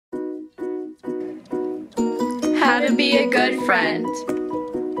How to be a good friend.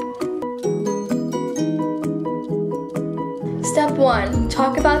 Step 1.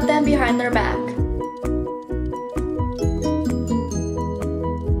 Talk about them behind their back.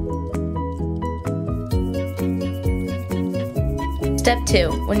 Step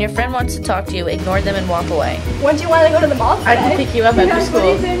 2. When your friend wants to talk to you, ignore them and walk away. When do you want to go to the mall today? I can pick you up after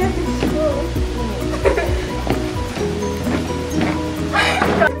school.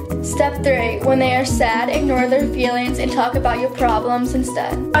 Step 3. When they are sad, ignore their feelings and talk about your problems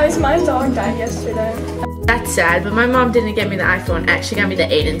instead. Guys, my dog died yesterday. That's sad, but my mom didn't get me the iPhone. Actually got me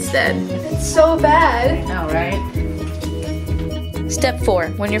the 8 instead. It's so bad. Alright. Step 4.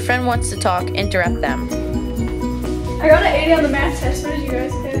 When your friend wants to talk, interrupt them. I got an 80 on the math test. What did you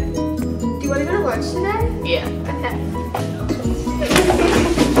guys get? Do you want to go to lunch today? Yeah. Okay.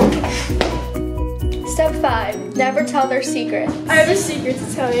 Step 5. Never tell their secret. I have a secret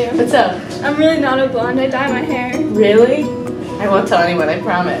to tell you. What's up? I'm really not a blonde. I dye my hair. Really? I won't tell anyone, I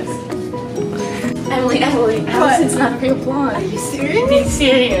promise. Emily, Allison's not a real blonde. Are you serious? Be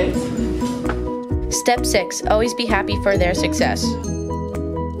serious. Step 6. Always be happy for their success.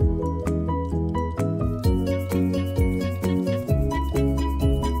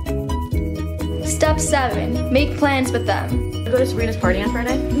 Step 7. Make plans with them. Go to Sabrina's party on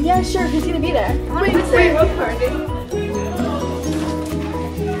Friday? Yeah, sure. Who's gonna be there? Wait, what party?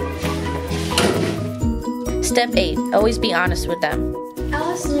 Step 8. Always be honest with them.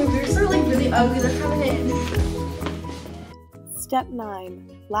 Allison, your ears are like really ugly. They're coming in. Step 9.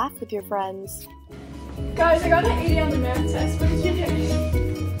 Laugh with your friends. Guys, I got an 80 on the math test. What did you get?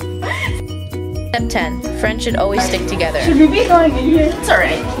 Step 10. Friends should always stick together. Should we be going in here? It's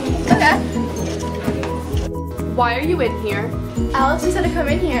alright. Okay. Why are you in here? Allison said to come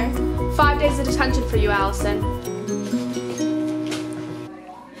in here. 5 days of detention for you, Allison.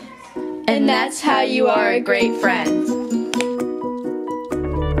 And that's how you are a great friend.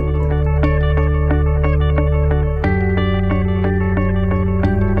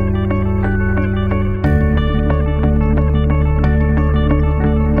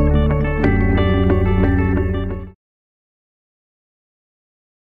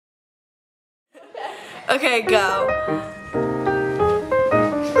 Okay, go.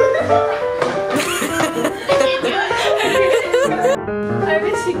 I have a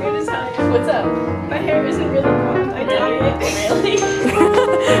secret to tell you. What's up? My hair isn't really blonde. I dyed it. Really?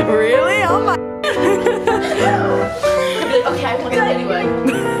 Really? Oh my. Okay, I want it anyway.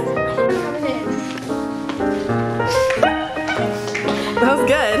 That was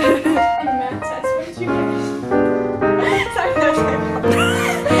good. On the math test. What did you get? Sorry.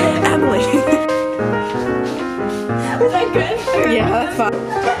 Emily. Was that good? Yeah, that's fine.